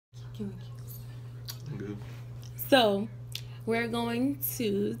cute. Good. So, we're going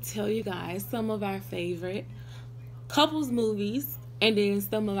to tell you guys some of our favorite couples movies and then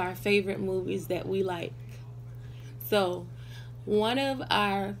some of our favorite movies that we like. So, one of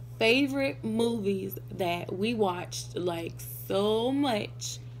our favorite movies that we watched like so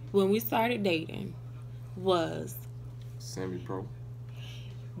much when we started dating was Semi-Pro.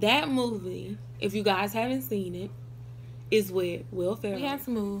 that movie. If you guys haven't seen it, is with Will Ferrell. We had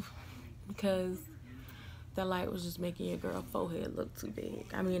to move because the light was just making your girl forehead look too big.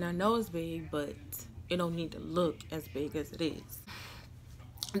 I mean, I know it's big, but it don't need to look as big as it is.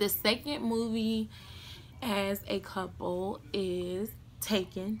 The second movie as a couple is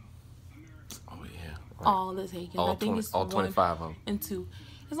Taken. Oh yeah. Right. All the Taken. All I think 20, it's all 25 of them. and 2.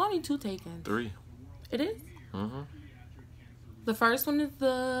 There's only 2 Taken. 3. It is? Mm-hmm. The first one is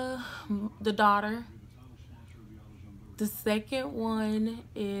the daughter. The second one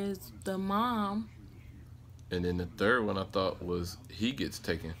is the mom. And then the third one I thought was he gets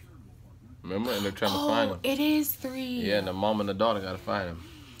taken. Remember? And they're trying to find him. It is 3. Yeah, and the mom and the daughter gotta find him.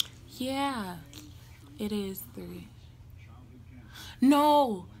 Yeah. It is 3.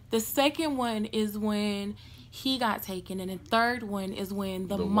 No. The second one is when he got taken, and the third one is when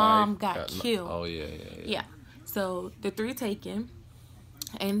the mom got killed. Oh, yeah. Yeah. So, the 3 Taken.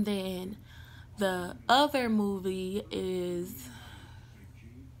 And then the other movie is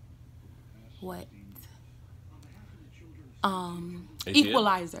what?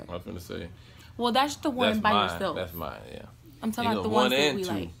 Equalizer. I was gonna say. Well, that's the one by yourself. That's mine, yeah. I'm talking about the ones that we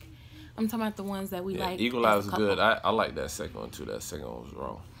like. I'm talking about the ones that we like. Equalizer was good. I like that second one too. That second one was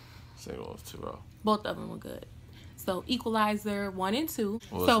raw. Second one was too raw. Both of them were good. So Equalizer 1 and 2.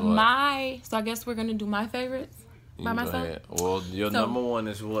 So I guess we're gonna do my favorites by myself. Well, your number one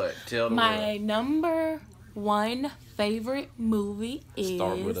is what? Tell the my number 1 favorite movie is.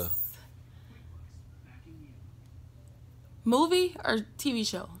 Start with a movie or TV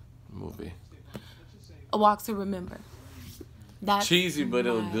show. Movie. A Walk to Remember. That's cheesy, but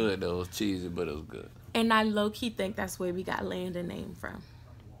it was good though. It was cheesy, but it was good. And I low key think that's where we got Landon name from.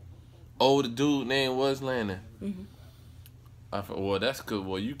 Oh, the dude name was Landon. Mm-hmm. Well, that's good.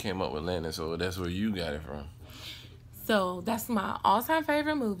 Well, you came up with Landon, so that's where you got it from. So that's my all-time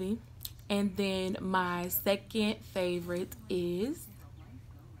favorite movie, and then my second favorite is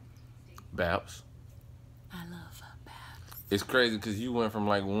Babs. I love Babs. It's crazy because you went from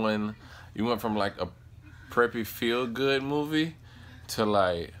like a preppy feel good movie to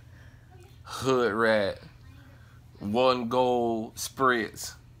like hood rat, one goal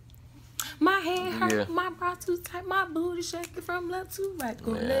spritz. My head hurt, my bra too tight, my booty shaking from left to right.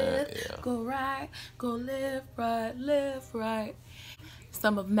 Go left, go right, go left, right.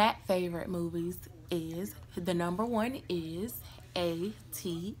 Some of Matt's favorite movies is, the number 1 is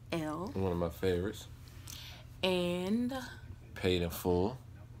ATL. One of my favorites. And Paid in Full.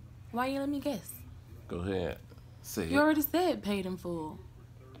 Why you let me guess? Go ahead. Say You already said Paid in Full.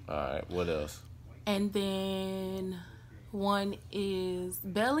 Alright, what else? And then one is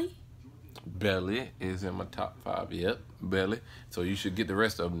Belly. Belly is in my top 5. Yep, Belly. So you should get the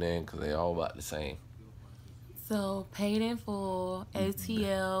rest of them then because they all about the same. So Paid in Full,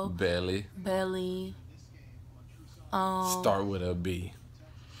 ATL, Belly. Start with a B.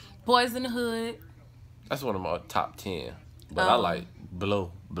 Boys in the Hood. That's one of my top 10. But I like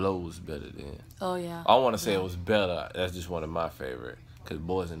Blow. Blow was better than. Oh yeah. I want to say it was better. That's just one of my favorite. Because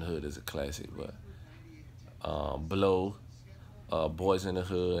Boys in the Hood is a classic. But Blow, Boys in the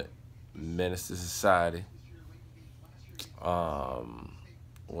Hood, Menace to Society.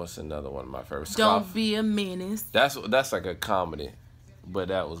 What's another one of my favorites? Don't Be a Menace. That's like a comedy, but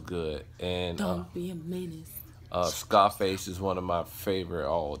that was good. And Don't Be a Menace. Scarface is one of my favorite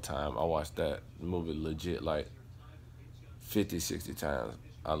all time. I watched that movie legit like 50, 60 times.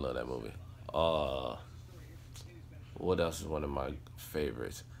 I love that movie. What else is one of my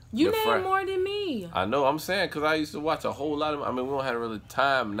favorites? You name more than me. I know. I'm saying because I used to watch a whole lot of. I mean, we don't have really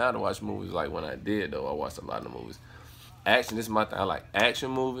time now to watch movies like when I did though. I watched a lot of movies. Action is my thing. I like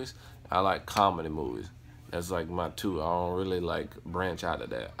action movies. I like comedy movies. That's like my 2. I don't really like branch out of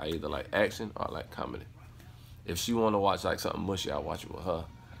that. I either like action or I like comedy. If she want to watch like something mushy, I watch it with her.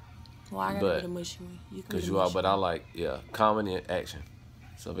 Well, I gotta be the mushy one. You can be the mushy. mushy But I like comedy and action.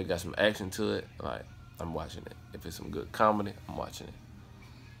 So if it got some action to it, like I'm watching it. If it's some good comedy, I'm watching it.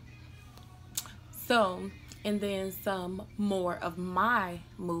 So, and then some more of my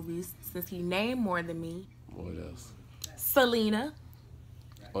movies, since he named more than me. What else? Selena.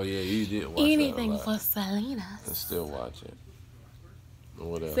 Oh yeah, you did watch Anything that a lot. for Selena. And still watch it.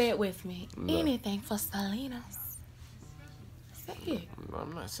 What else? Say it with me. No. Anything for Selena. Say it.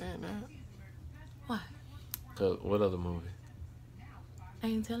 I'm not saying that. Why? Cause what other movie? I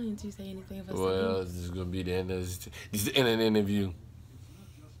ain't telling you to say anything if I say Well, this is gonna be the end of this. This is the end of the interview.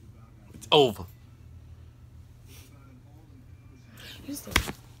 It's over. You said.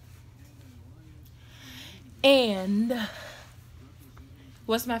 And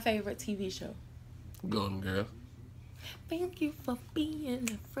what's my favorite TV show? Golden Girls. Thank you for being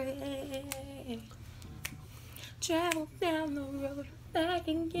a friend. Travel down the road back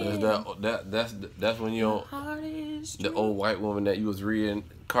again. That's when you the old white woman that you was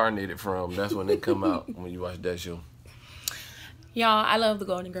reincarnated from. That's when they come out when you watch that show. Y'all, I love the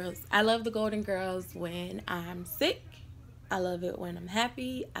Golden Girls. I love the Golden Girls when I'm sick. I love it when I'm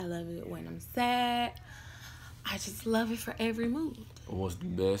happy. I love it when I'm sad. I just love it for every mood. What's the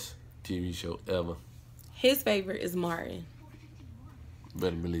best TV show ever? His favorite is Martin.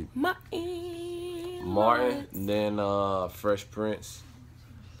 Better believe it. Martin, then Fresh Prince,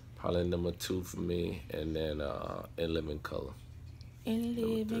 probably number 2 for me, and then In Living Color. In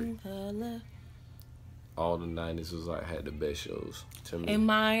Living Color. All the 90s was like had the best shows to me. And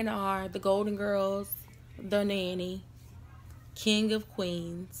mine are The Golden Girls, The Nanny, King of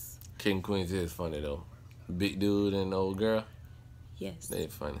Queens. King of Queens is funny though. Big dude and the old girl. Yes. They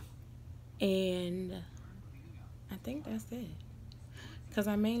funny. And I think that's it. Because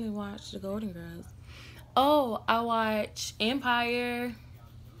I mainly watch The Golden Girls. Oh, I watch Empire.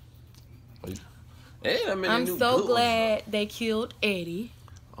 I'm so glad they killed Eddie.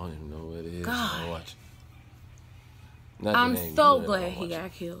 I don't even know what it is. God. Watch. I'm so glad he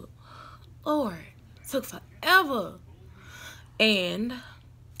got killed. Lord, took forever. And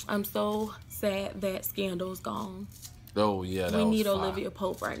I'm so sad that Scandal's gone. Oh, yeah, that we need fire. Olivia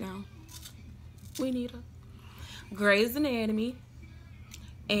Pope right now. We need her. Grey's Anatomy.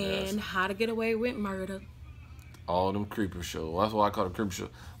 And How to Get Away with Murder. All them creeper shows. That's why I call it creeper show.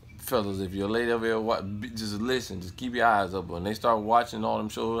 Fellas, if you're a lady over here, just listen. Just keep your eyes up. When they start watching all them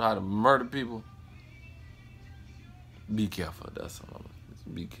shows, how to murder people, be careful. That's all.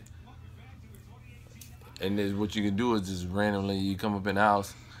 Just be careful. And then what you can do is just randomly, you come up in the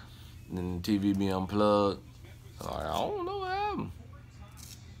house, and the TV be unplugged. Like, I don't know what happened.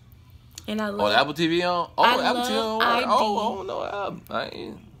 And I love. Oh, the Apple TV on? Oh, I Apple TV on? ID. Oh, I don't know what happened. I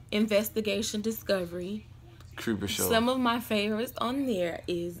ain't. Investigation Discovery. Creeper show. Some of my favorites on there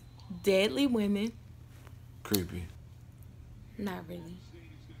is Deadly Women. Creepy. Not really.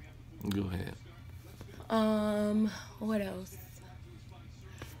 Go ahead. What else?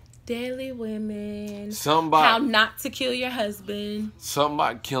 Deadly Women. Somebody. How Not to Kill Your Husband.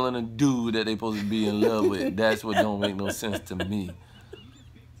 Somebody killing a dude that they supposed to be in love with. That's what don't make no sense to me.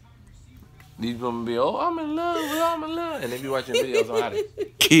 These women be, oh, I'm in love. And they be watching videos on how to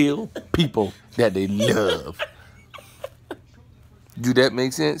kill people that they love. Do that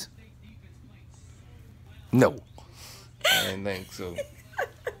make sense? No. I didn't think so.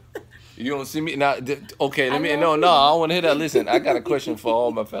 You don't see me now. Okay, let me. No, I don't want to hear that. Listen, I got a question for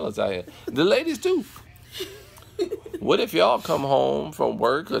all my fellas out here. The ladies too. What if y'all come home from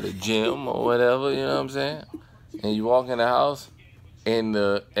work or the gym or whatever? You know what I'm saying? And you walk in the house, and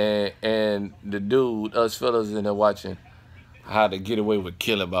the dude, us fellas in there watching How to Get Away with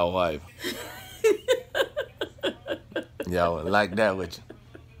Killing My Wife. Y'all wouldn't like that, would you?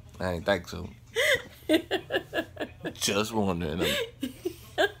 I ain't think so. Just wondering.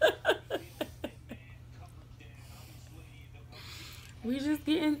 We just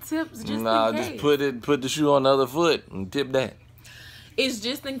getting tips just in case. Just put the shoe on the other foot and tip that. It's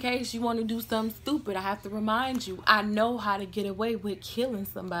just in case you want to do something stupid. I have to remind you. I know how to get away with killing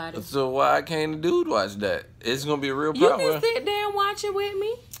somebody. So why can't the dude watch that? It's gonna be a real problem. You can sit there and watch it with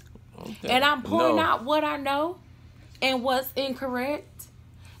me. Okay. And I'm pointing out what I know and what's incorrect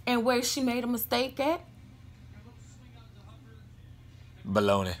and where she made a mistake at.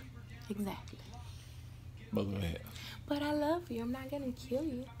 Baloney. Exactly. Baloney. But I love you. I'm not gonna kill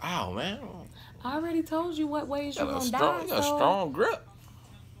you. Oh man. I already told you what ways you're gonna die. You got a strong grip.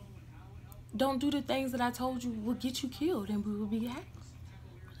 Don't do the things that I told you will get you killed, and we will be happy.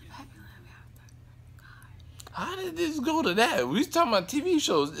 How did this go to that? We talking about TV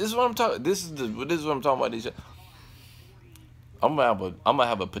shows. This is what I'm talking. This is what I'm talking about. These shows. I'm gonna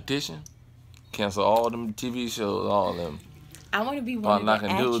have a petition. Cancel all them TV shows, all of them. I want to be one of the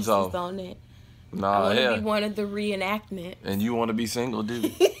actresses on it. Nah, I want to be one of the reenactments. And you want to be single,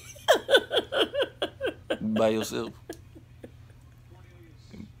 dude? By yourself.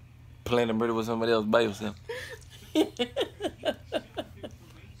 Plan to murder with somebody else by yourself.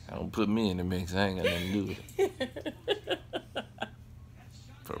 Don't put me in the mix. I ain't got nothing to do with it.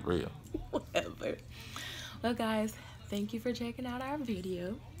 For real. Whatever. Well, guys, thank you for checking out our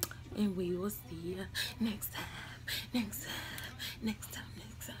video, and we will see you next time. Next time.